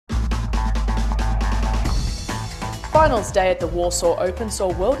Finals day at the Warsaw Open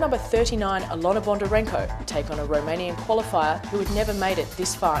saw world number 39 Alexandra Bondarenko take on a Romanian qualifier who had never made it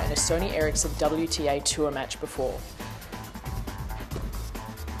this far in a Sony Ericsson WTA Tour match before.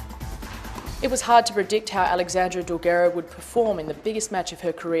 It was hard to predict how Alexandra Dulgheru would perform in the biggest match of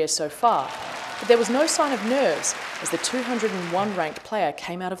her career so far, but there was no sign of nerves as the 201 ranked player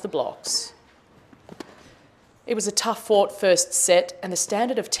came out of the blocks. It was a tough-fought first set and the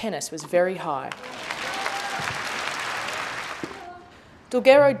standard of tennis was very high.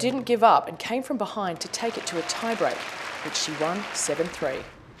 Dulgheru didn't give up and came from behind to take it to a tiebreak, which she won 7-3.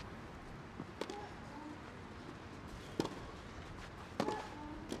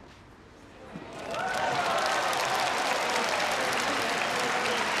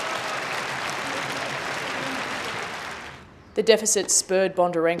 The deficit spurred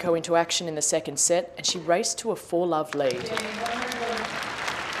Bondarenko into action in the second set and she raced to a 4-love lead.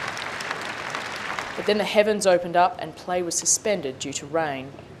 But then the heavens opened up and play was suspended due to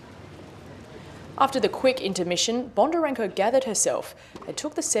rain. After the quick intermission, Bondarenko gathered herself and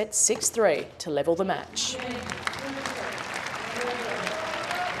took the set 6-3 to level the match.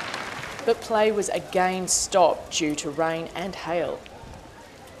 But play was again stopped due to rain and hail.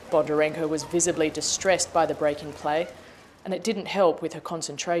 Bondarenko was visibly distressed by the break in play, and it didn't help with her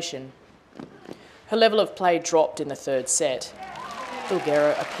concentration. Her level of play dropped in the third set.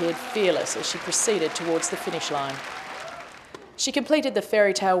 Dulgheru appeared fearless as she proceeded towards the finish line. She completed the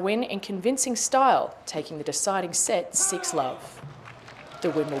fairýtale win in convincing style, taking the deciding set 6-love. The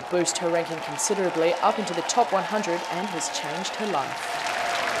win will boost her ranking considerably up into the top 100 and has changed her life.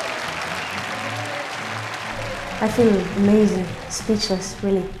 I feel amazing, speechless,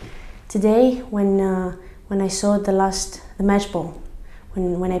 really. Today, when I saw the match ball,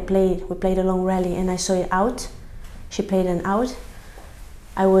 when we played a long rally and I saw it out, she played an out,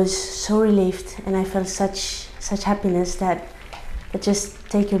 I was so relieved and I felt such happiness that just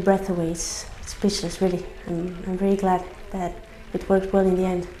take your breath away. It's speechless, really. I'm very glad that it worked well in the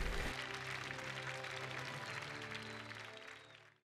end.